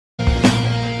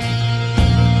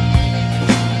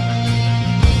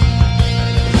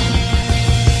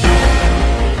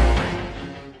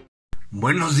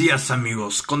Buenos días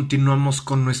amigos, continuamos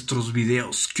con nuestros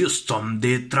videos custom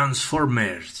de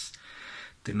Transformers.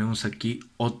 Tenemos aquí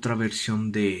otra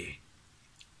versión de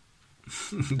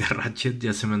Ratchet,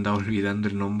 ya se me andaba olvidando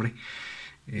el nombre.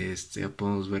 Ya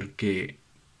podemos ver que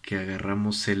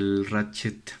agarramos el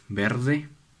Ratchet verde,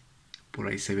 por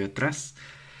ahí se ve atrás.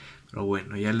 Pero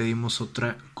bueno, ya le dimos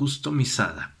otra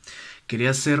customizada. Quería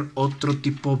hacer otro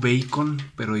tipo bacon,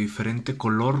 pero diferente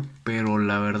color, pero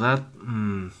la verdad...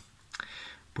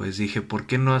 pues dije, ¿por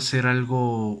qué no hacer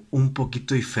algo un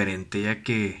poquito diferente? Ya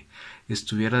que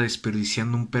estuviera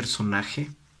desperdiciando un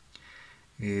personaje.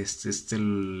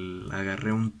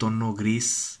 Agarré un tono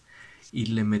gris y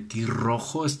le metí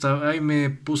rojo. Ahí me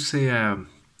puse a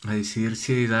decidir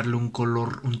si darle un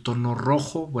color, un tono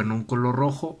rojo, bueno, un color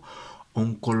rojo o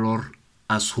un color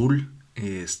azul.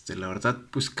 La verdad,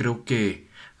 pues creo que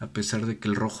a pesar de que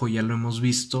el rojo ya lo hemos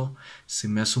visto, se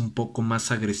me hace un poco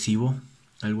más agresivo.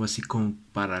 Algo así como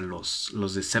para los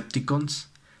Decepticons.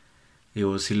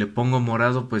 Digo, si le pongo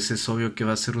morado, pues es obvio que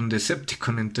va a ser un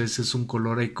Decepticon. Entonces es un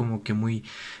color ahí como que muy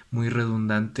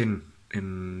redundante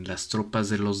en las tropas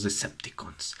de los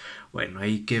Decepticons. Bueno,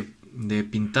 ahí que de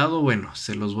pintado, bueno,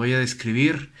 se los voy a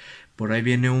describir. Por ahí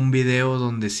viene un video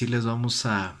donde sí les vamos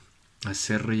a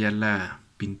hacer ya la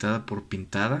pintada por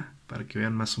pintada, para que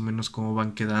vean más o menos cómo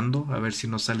van quedando. A ver si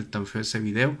no sale tan feo ese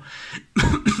video.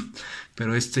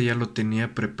 Pero ya lo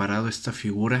tenía preparado, esta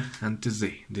figura, antes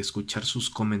de escuchar sus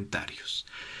comentarios.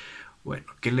 Bueno,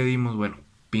 ¿qué le dimos? Bueno,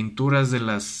 pinturas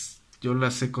yo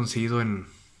las he conseguido en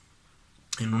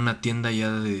una tienda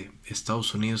ya de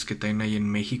Estados Unidos que traen ahí en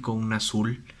México, un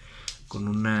azul con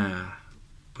una,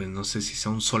 pues no sé si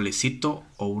sea un solecito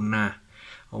o una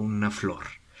flor.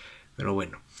 Pero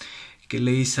bueno, ¿qué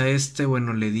le hice a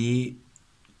Bueno, le di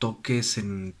toques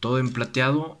en todo en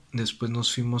plateado, después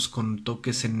nos fuimos con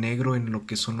toques en negro en lo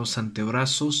que son los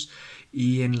antebrazos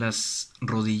y en las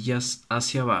rodillas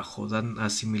hacia abajo,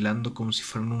 asimilando como si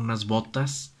fueran unas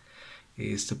botas,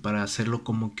 para hacerlo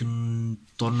como que un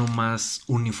tono más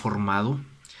uniformado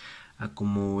a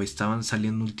como estaban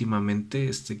saliendo últimamente.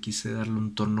 Quise darle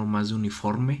un tono más de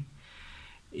uniforme.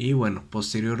 Y bueno,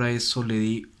 posterior a eso le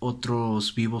di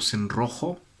otros vivos en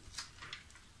rojo.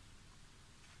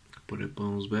 Por ahí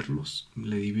podemos verlos.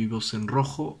 Le di vivos en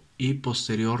rojo y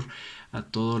posterior a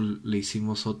todo le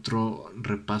hicimos otro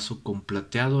repaso con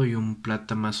plateado y un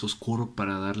plata más oscuro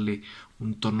para darle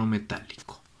un tono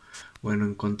metálico. Bueno,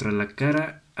 en contra la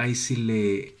cara, ahí sí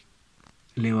le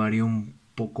varió un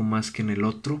poco más que en el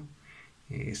otro.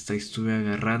 Estuve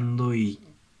agarrando y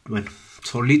bueno,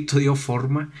 solito dio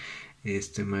forma.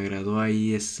 Me agradó ahí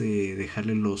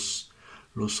dejarle los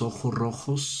ojos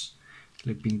rojos.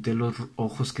 Le pinté los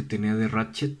ojos que tenía de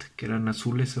Ratchet, que eran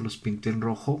azules, se los pinté en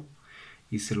rojo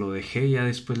y se lo dejé. Ya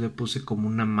después le puse como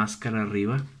una máscara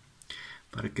arriba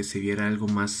para que se viera algo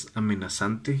más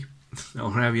amenazante.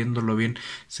 Ahora viéndolo bien,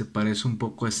 se parece un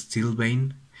poco a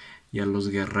Steelbane y a los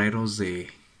guerreros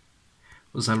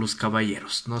o sea, los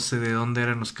caballeros. No sé de dónde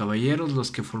eran los caballeros,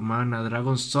 los que formaban a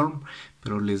Dragonstorm,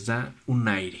 pero les da un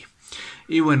aire.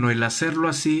 Y bueno, el hacerlo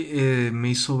así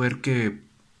me hizo ver que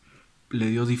le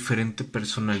dio diferente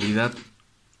personalidad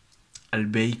al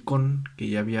bacon que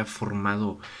ya había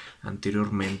formado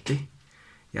anteriormente.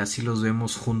 Y así los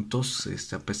vemos juntos,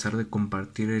 a pesar de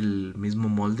compartir el mismo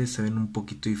molde, se ven un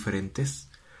poquito diferentes,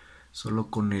 solo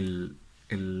con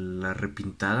la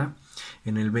repintada.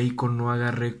 En el bacon no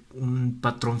agarré un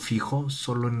patrón fijo,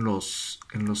 solo en los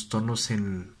tonos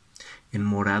en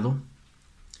morado,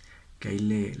 que ahí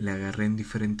le agarré en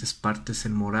diferentes partes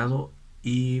en morado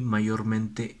y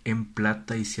mayormente en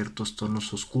plata y ciertos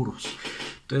tonos oscuros.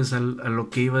 Entonces a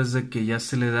lo que iba es de que ya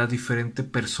se le da diferente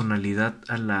personalidad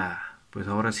a la, pues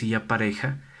ahora sí ya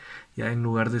pareja. Ya en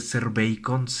lugar de ser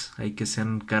bacons, hay que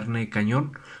sean carne de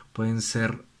cañón, pueden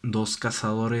ser dos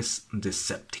cazadores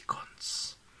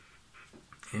Decepticons.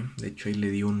 De hecho ahí le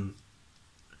di un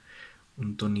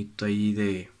tonito ahí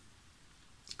de,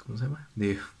 ¿cómo se llama?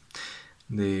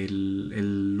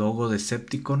 El logo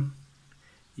Decepticon.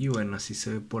 Y bueno, así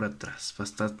se ve por atrás.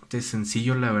 Bastante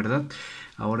sencillo, la verdad.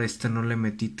 Ahora no le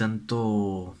metí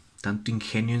tanto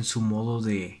ingenio en su modo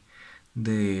de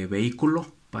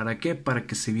vehículo. ¿Para qué? Para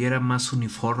que se viera más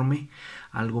uniforme,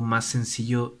 algo más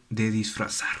sencillo de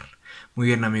disfrazar. Muy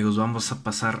bien amigos, vamos a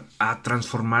pasar a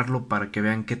transformarlo para que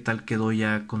vean qué tal quedó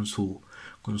ya con su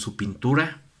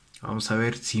pintura. Vamos a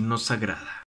ver si nos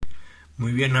agrada.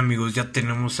 Muy bien amigos, ya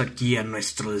tenemos aquí a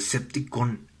nuestro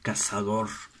Decepticon Cazador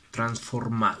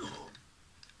transformado.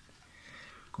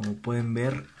 Como pueden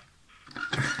ver,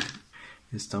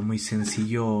 está muy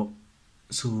sencillo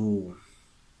su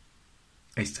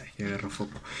Ahí está, ya agarró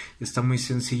foco. Está muy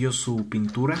sencillo su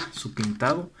pintura, su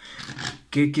pintado.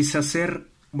 ¿Qué quise hacer?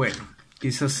 Bueno,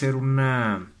 quise hacer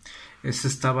una... Este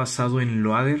está basado en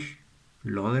Loader,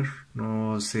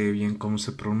 no sé bien cómo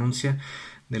se pronuncia,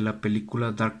 de la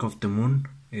película Dark of the Moon,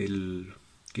 el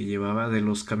que llevaba de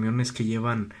los camiones que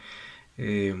llevan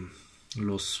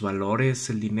los valores,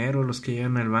 el dinero, los que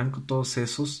llegan al banco, todos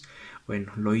esos.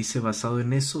 Bueno, lo hice basado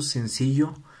en eso,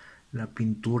 sencillo. La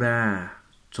pintura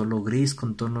solo gris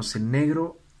con tonos en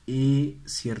negro y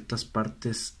ciertas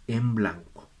partes en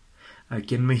blanco.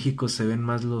 Aquí en México se ven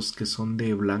más los que son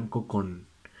de blanco con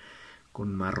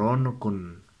marrón o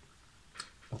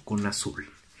con azul.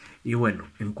 Y bueno,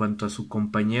 en cuanto a su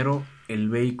compañero, el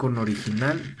Bacon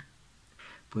original,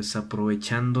 pues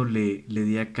aprovechando le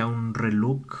di acá un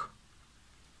relook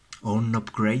o un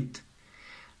upgrade.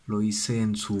 Lo hice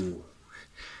en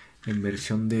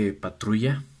versión de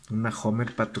patrulla, una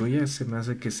Homer patrulla. Se me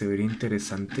hace que se vería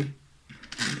interesante.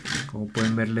 Como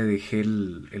pueden ver, le dejé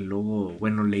el logo,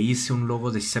 bueno, le hice un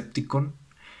logo de Decepticon,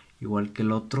 igual que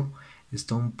el otro.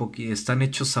 Están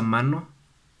hechos a mano.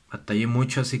 Batallé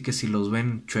mucho, así que si los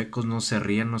ven chuecos no se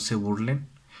rían, no se burlen.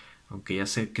 Aunque ya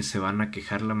sé que se van a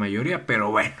quejar la mayoría,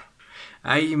 pero bueno.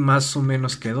 Ahí más o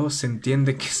menos quedó, se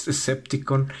entiende que es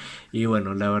Decepticon. Y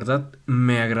bueno, la verdad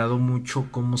me agradó mucho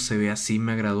cómo se ve así,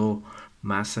 me agradó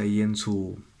más ahí en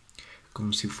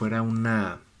como si fuera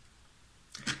una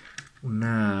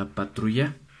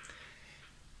patrulla.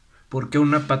 ¿Por qué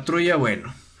una patrulla?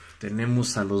 Bueno,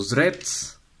 tenemos a los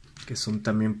Dreads, que son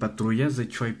también patrullas. De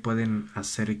hecho ahí pueden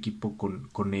hacer equipo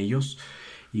con ellos.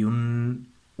 Y un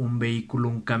vehículo,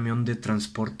 un camión de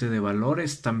transporte de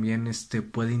valores también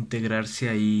puede integrarse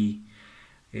ahí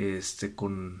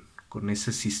con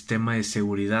ese sistema de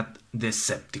seguridad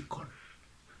Decepticon.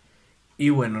 Y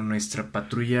bueno, nuestra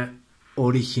patrulla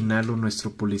original o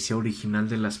nuestro policía original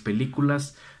de las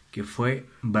películas, que fue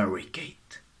Barricade.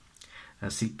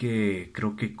 Así que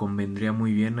creo que convendría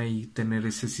muy bien ahí tener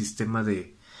ese sistema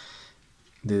de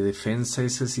defensa,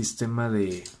 ese sistema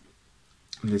de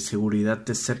seguridad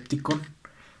Decepticon.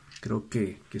 Creo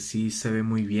que sí se ve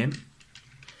muy bien.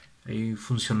 Ahí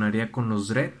funcionaría con los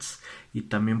Dreads y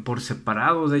también por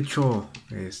separado. De hecho,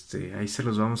 ahí se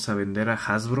los vamos a vender a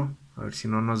Hasbro. A ver si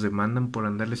no nos demandan por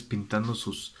andarles pintando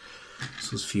sus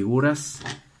figuras.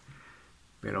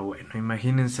 Pero bueno,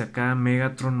 imagínense acá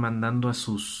Megatron mandando a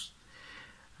sus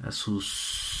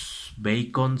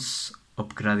Bacons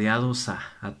upgradeados a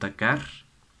atacar.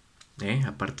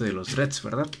 Aparte de los Dreads,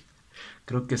 ¿verdad?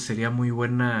 Creo que sería muy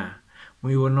buena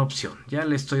opción. Ya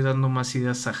le estoy dando más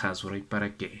ideas a Hasbro y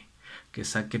para que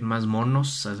saquen más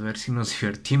monos, a ver si nos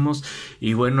divertimos.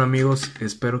 Y bueno, amigos,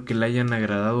 espero que le hayan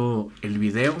agradado el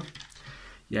video.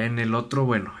 Ya en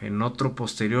otro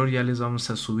posterior ya les vamos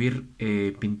a subir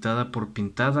pintada por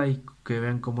pintada y que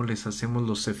vean cómo les hacemos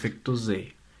los efectos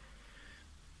de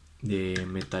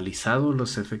metalizado,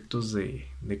 los efectos de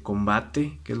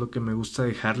combate, que es lo que me gusta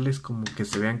dejarles, como que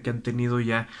se vean que han tenido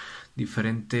ya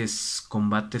diferentes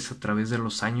combates a través de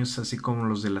los años, así como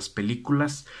los de las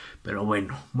películas. Pero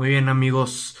bueno, muy bien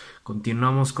amigos,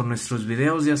 continuamos con nuestros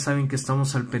videos. Ya saben que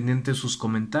estamos al pendiente de sus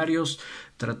comentarios,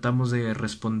 tratamos de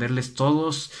responderles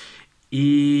todos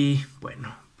y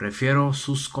bueno, prefiero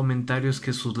sus comentarios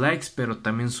que sus likes, pero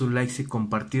también sus likes y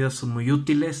compartidas son muy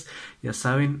útiles. Ya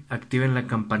saben, activen la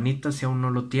campanita si aún no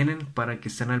lo tienen para que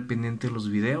estén al pendiente de los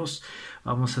videos.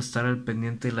 Vamos a estar al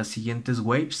pendiente de las siguientes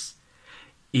waves.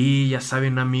 Y ya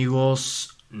saben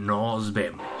amigos, nos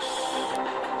vemos.